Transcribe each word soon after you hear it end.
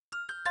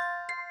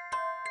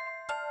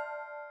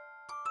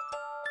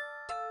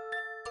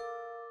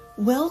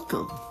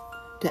Welcome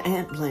to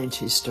Aunt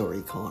Blanche's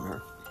Story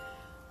Corner.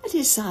 I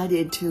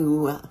decided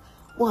to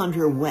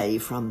wander away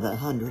from the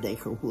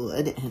 100-Acre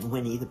Wood and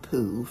Winnie the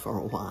Pooh for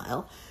a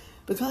while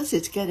because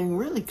it's getting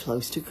really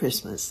close to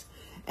Christmas,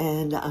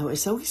 and I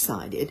was so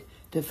excited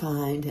to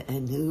find a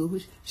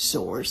new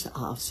source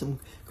of some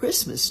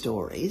Christmas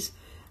stories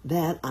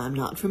that I'm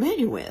not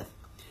familiar with.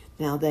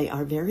 Now, they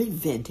are very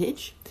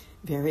vintage,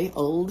 very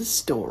old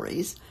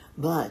stories,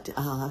 but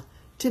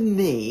to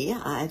me,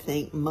 I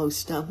think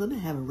most of them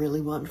have a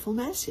really wonderful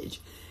message,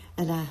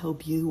 and I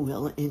hope you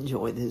will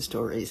enjoy the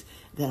stories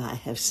that I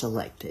have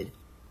selected.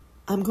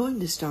 I'm going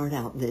to start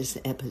out this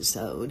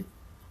episode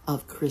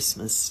of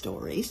Christmas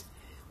stories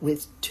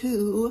with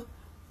two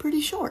pretty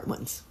short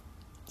ones,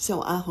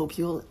 so I hope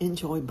you'll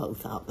enjoy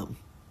both of them.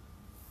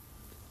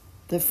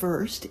 The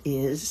first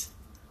is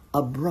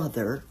A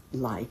Brother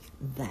Like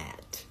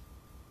That.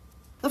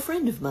 A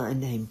friend of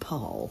mine named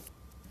Paul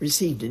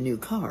received a new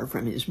car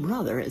from his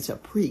brother as a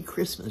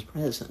pre-Christmas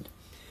present.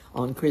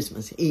 On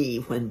Christmas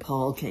Eve, when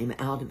Paul came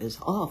out of his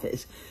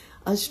office,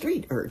 a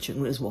street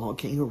urchin was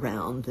walking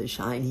around the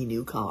shiny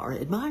new car,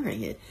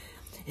 admiring it.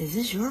 "Is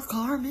this your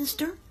car,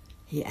 mister?"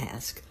 he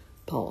asked.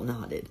 Paul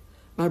nodded.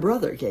 "My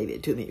brother gave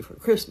it to me for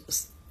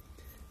Christmas."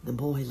 The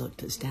boy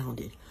looked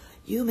astounded.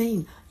 "You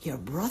mean your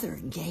brother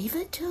gave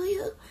it to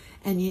you?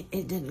 And it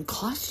didn't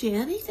cost you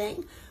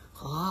anything?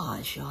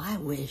 Gosh, I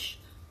wish..."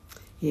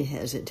 He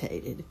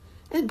hesitated,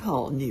 and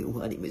Paul knew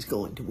what he was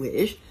going to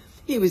wish.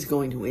 He was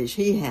going to wish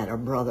he had a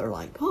brother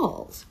like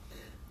Paul's.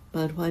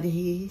 But what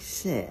he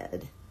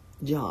said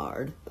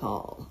jarred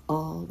Paul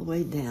all the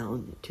way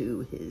down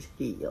to his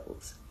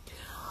heels.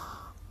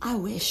 "I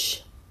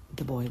wish,"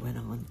 the boy went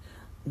on,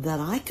 "that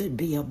I could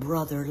be a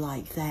brother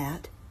like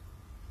that."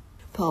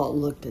 Paul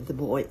looked at the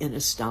boy in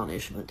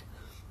astonishment,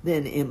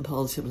 then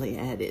impulsively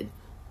added,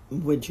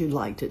 "Would you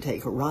like to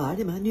take a ride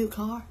in my new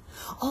car?"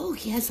 "Oh,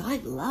 yes,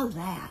 I'd love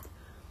that."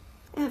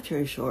 After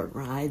a short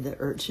ride, the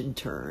urchin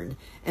turned,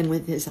 and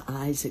with his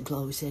eyes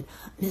aglow said,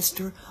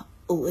 "Mister,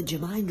 would you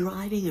mind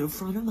driving in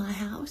front of my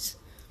house?"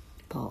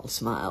 Paul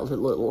smiled a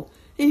little.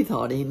 He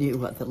thought he knew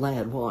what the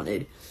lad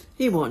wanted.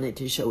 He wanted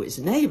to show his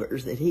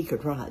neighbors that he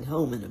could ride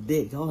home in a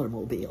big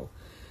automobile.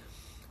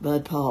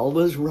 But Paul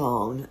was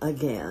wrong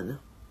again.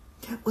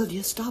 "Will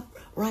you stop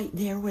right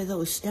there where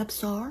those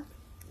steps are?"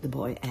 the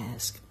boy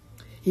asked.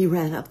 He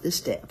ran up the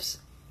steps.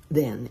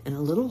 Then, in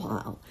a little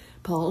while,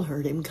 Paul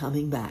heard him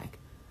coming back.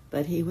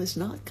 But he was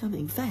not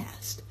coming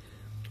fast.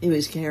 He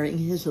was carrying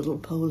his little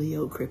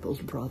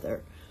polio-crippled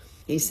brother.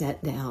 He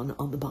sat down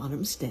on the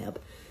bottom step,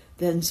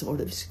 then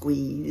sort of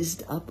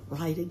squeezed up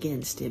right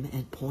against him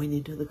and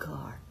pointed to the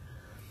car.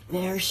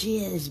 "There she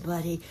is,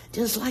 buddy,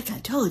 just like I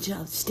told you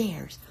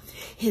upstairs.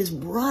 His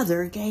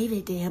brother gave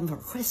it to him for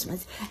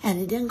Christmas, and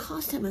it didn't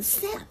cost him a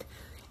cent.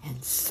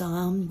 And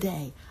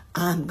someday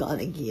I'm going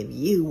to give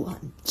you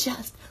one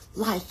just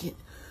like it.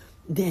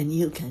 Then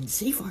you can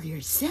see for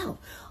yourself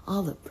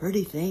all the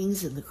pretty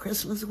things in the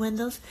Christmas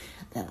windows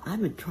that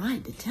I've been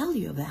trying to tell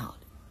you about."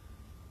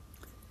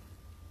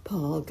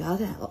 Paul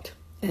got out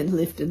and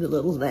lifted the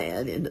little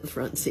lad into the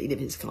front seat of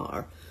his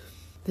car.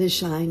 The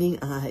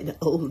shining-eyed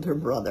older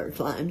brother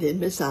climbed in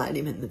beside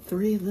him, and the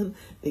three of them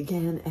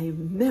began a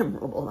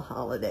memorable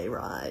holiday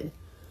ride.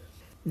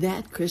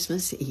 That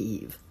Christmas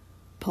Eve,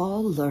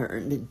 Paul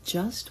learned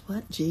just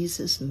what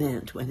Jesus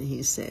meant when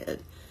he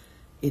said,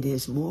 "It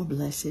is more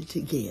blessed to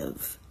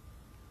give."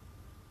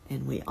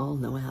 And we all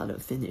know how to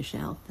finish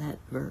out that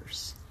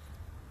verse,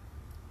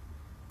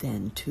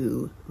 "than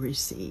to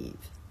receive."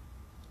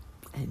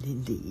 And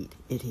indeed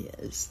it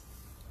is.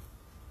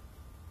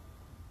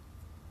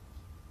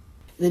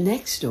 The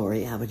next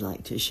story I would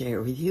like to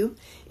share with you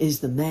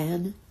is The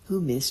Man Who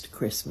Missed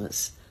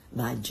Christmas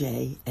by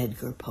J.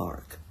 Edgar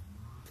Park.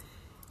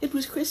 It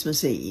was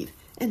Christmas Eve,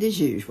 and as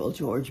usual,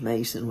 George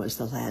Mason was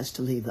the last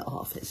to leave the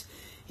office.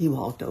 He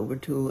walked over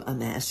to a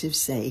massive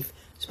safe,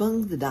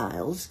 swung the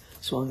dials,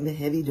 swung the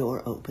heavy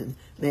door open,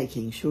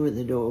 making sure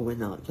the door would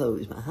not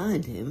close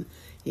behind him.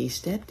 He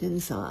stepped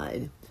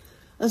inside.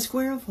 A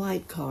square of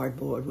white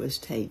cardboard was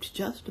taped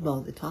just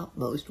above the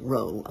topmost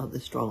row of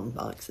the strong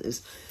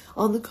boxes.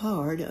 On the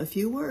card, a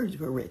few words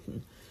were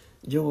written.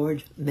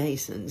 George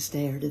Mason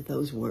stared at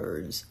those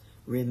words,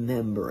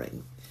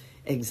 remembering.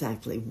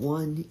 Exactly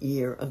 1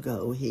 year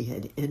ago, he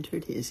had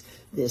entered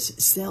this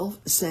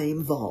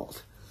self-same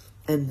vault.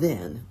 And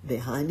then,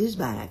 behind his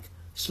back,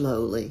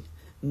 slowly,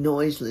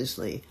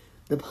 noiselessly,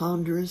 the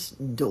ponderous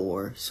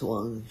door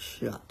swung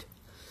shut.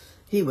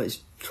 He was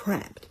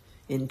trapped,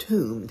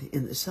 entombed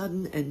in the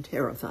sudden and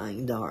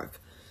terrifying dark.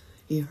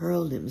 He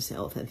hurled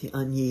himself at the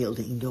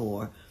unyielding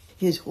door,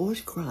 his hoarse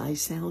cry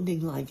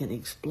sounding like an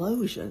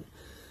explosion.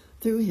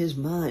 Through his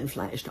mind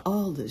flashed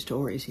all the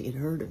stories he had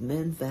heard of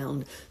men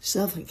found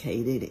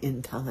suffocated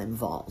in time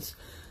vaults.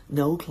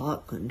 No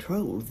clock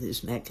controlled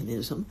this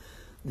mechanism.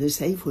 The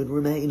safe would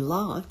remain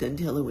locked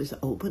until it was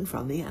opened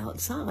from the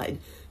outside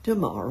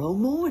tomorrow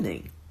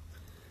morning.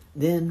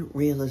 Then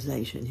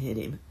realization hit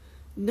him.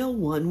 No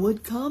one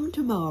would come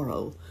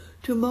tomorrow.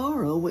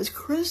 Tomorrow was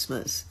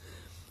Christmas.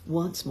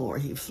 Once more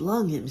he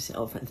flung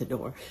himself at the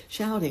door,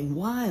 shouting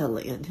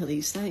wildly until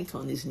he sank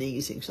on his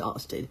knees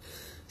exhausted.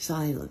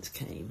 Silence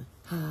came,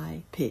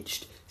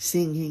 high-pitched,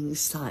 singing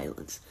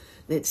silence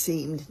that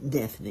seemed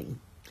deafening.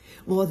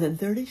 More than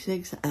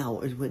 36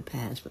 hours would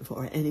pass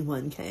before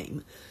anyone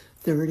came.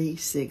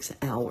 36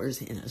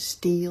 hours in a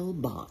steel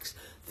box,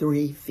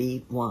 3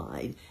 feet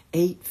wide,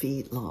 8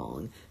 feet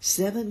long,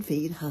 7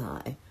 feet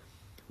high.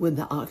 Would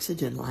the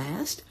oxygen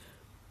last?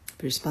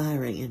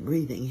 Perspiring and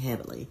breathing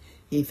heavily,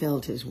 he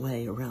felt his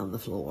way around the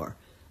floor.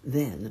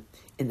 Then,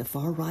 in the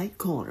far right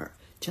corner,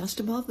 just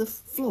above the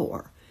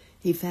floor,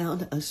 he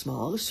found a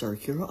small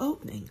circular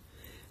opening.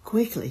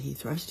 Quickly he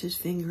thrust his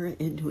finger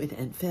into it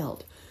and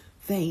felt,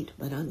 faint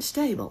but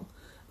unstable,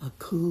 a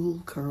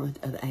cool current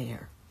of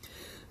air.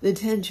 The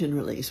tension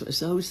release was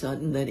so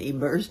sudden that he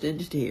burst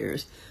into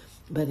tears,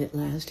 but at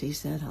last he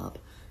sat up.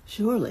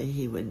 Surely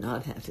he would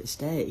not have to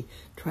stay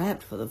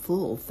trapped for the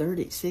full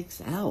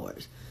 36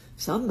 hours.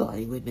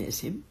 Somebody would miss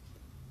him.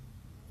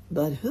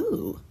 But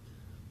who?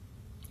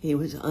 He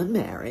was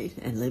unmarried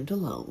and lived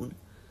alone.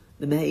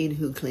 The maid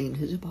who cleaned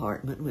his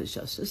apartment was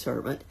just a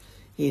servant.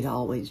 He'd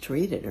always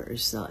treated her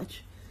as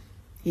such.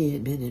 He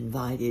had been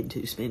invited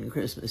to spend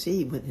Christmas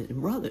Eve with his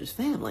brother's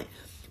family,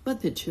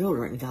 but the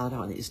children got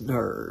on his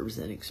nerves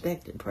and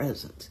expected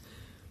presents.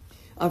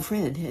 A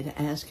friend had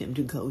asked him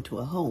to go to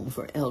a home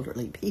for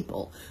elderly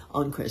people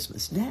on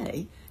Christmas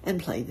Day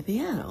and play the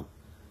piano.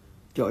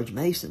 George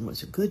Mason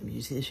was a good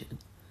musician,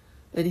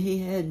 but he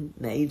had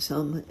made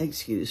some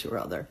excuse or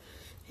other.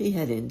 He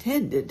had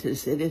intended to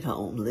sit at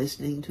home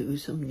listening to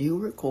some new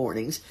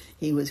recordings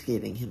he was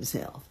giving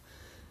himself.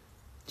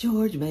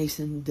 George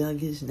Mason dug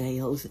his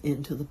nails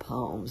into the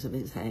palms of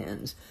his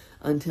hands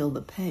until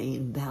the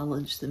pain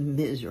balanced the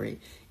misery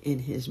in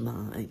his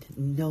mind.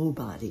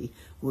 Nobody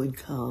would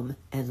come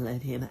and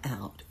let him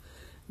out.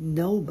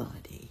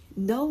 Nobody,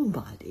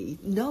 nobody,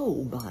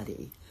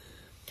 nobody.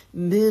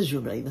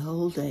 Miserably, the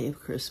whole day of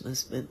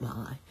Christmas went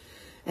by,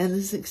 and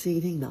the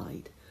succeeding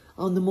night.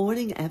 On the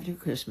morning after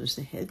Christmas,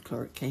 the head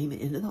clerk came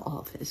into the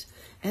office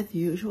at the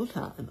usual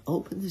time,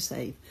 opened the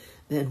safe,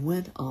 then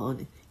went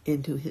on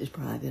into his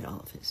private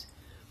office.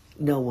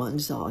 No one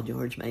saw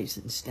George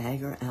Mason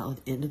stagger out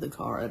into the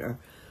corridor,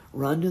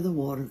 run to the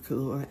water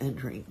cooler, and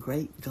drink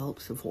great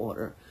gulps of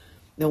water.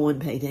 No one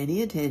paid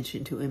any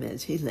attention to him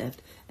as he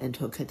left and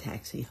took a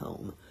taxi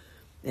home.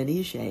 Then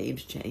he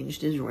shaved,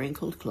 changed his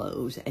wrinkled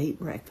clothes, ate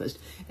breakfast,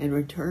 and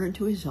returned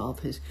to his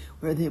office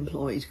where the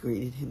employees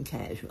greeted him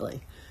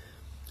casually.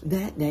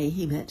 That day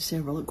he met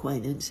several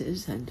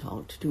acquaintances and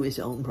talked to his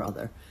own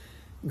brother.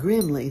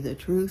 Grimly, the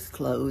truth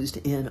closed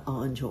in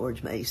on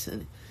George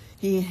Mason.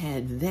 He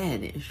had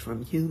vanished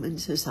from human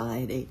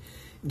society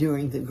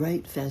during the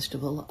great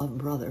festival of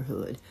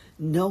brotherhood.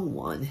 No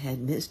one had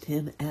missed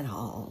him at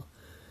all.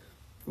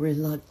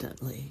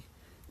 Reluctantly,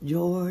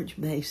 George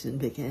Mason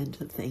began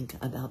to think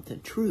about the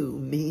true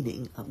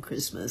meaning of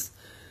Christmas.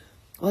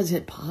 Was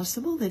it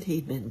possible that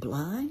he'd been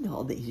blind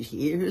all these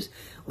years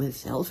with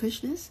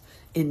selfishness,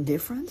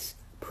 indifference,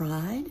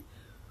 pride?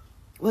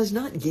 Was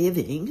not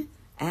giving,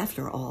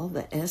 after all,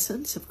 the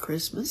essence of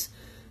Christmas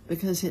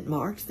because it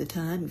marked the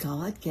time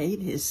God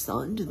gave his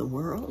Son to the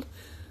world?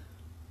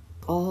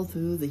 All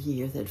through the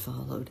year that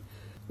followed,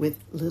 with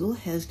little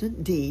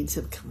hesitant deeds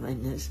of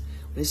kindness,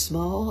 with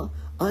small,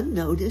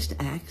 unnoticed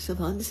acts of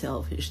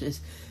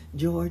unselfishness,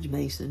 George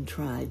Mason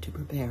tried to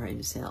prepare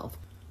himself.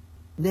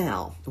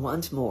 Now,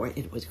 once more,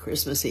 it was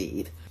Christmas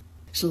Eve.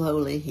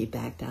 Slowly, he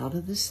backed out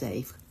of the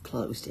safe,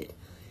 closed it.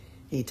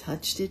 He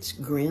touched its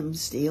grim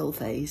steel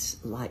face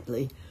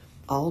lightly,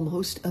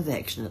 almost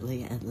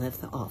affectionately, and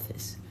left the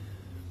office.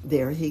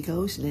 There he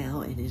goes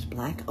now in his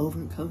black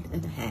overcoat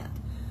and hat.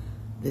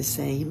 The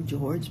same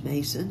George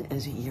Mason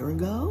as a year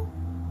ago?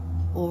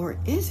 Or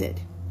is it?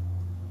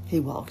 He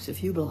walks a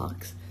few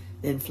blocks,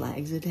 then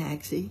flags a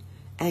taxi,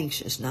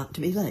 anxious not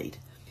to be late.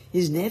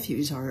 His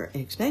nephews are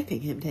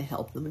expecting him to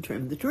help them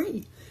trim the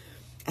tree.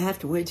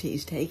 Afterwards,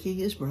 he's taking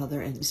his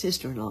brother and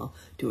sister-in-law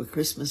to a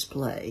Christmas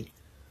play.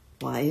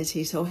 Why is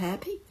he so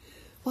happy?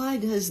 Why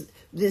does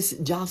this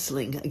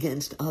jostling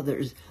against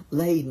others,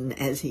 laden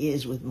as he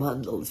is with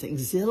bundles,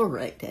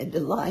 exhilarate and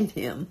delight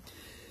him?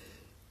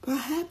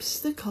 Perhaps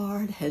the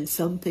card had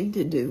something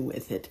to do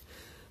with it.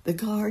 The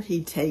card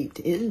he taped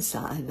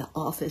inside the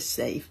office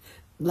safe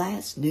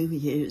last New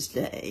Year's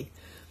Day.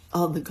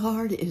 On the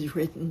card is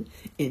written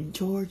in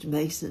George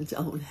Mason's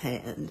own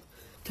hand,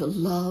 to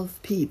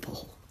love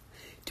people,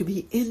 to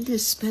be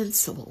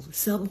indispensable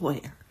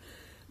somewhere.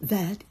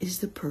 That is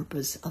the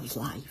purpose of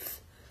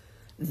life.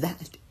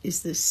 That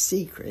is the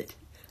secret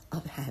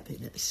of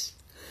happiness.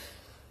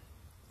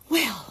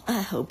 Well,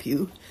 I hope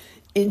you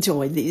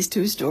enjoyed these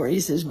two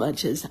stories as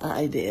much as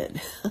I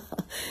did.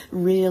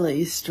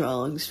 Really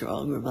strong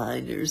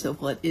reminders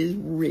of what is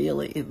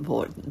really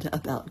important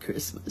about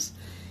Christmas.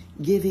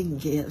 Giving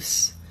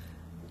gifts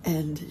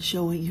and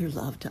showing your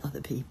love to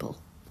other people.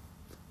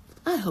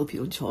 I hope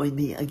you'll join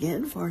me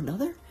again for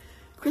another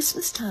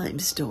Christmas time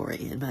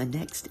story in my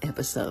next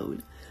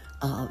episode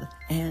of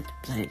Aunt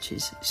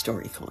Blanche's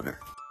Story Corner.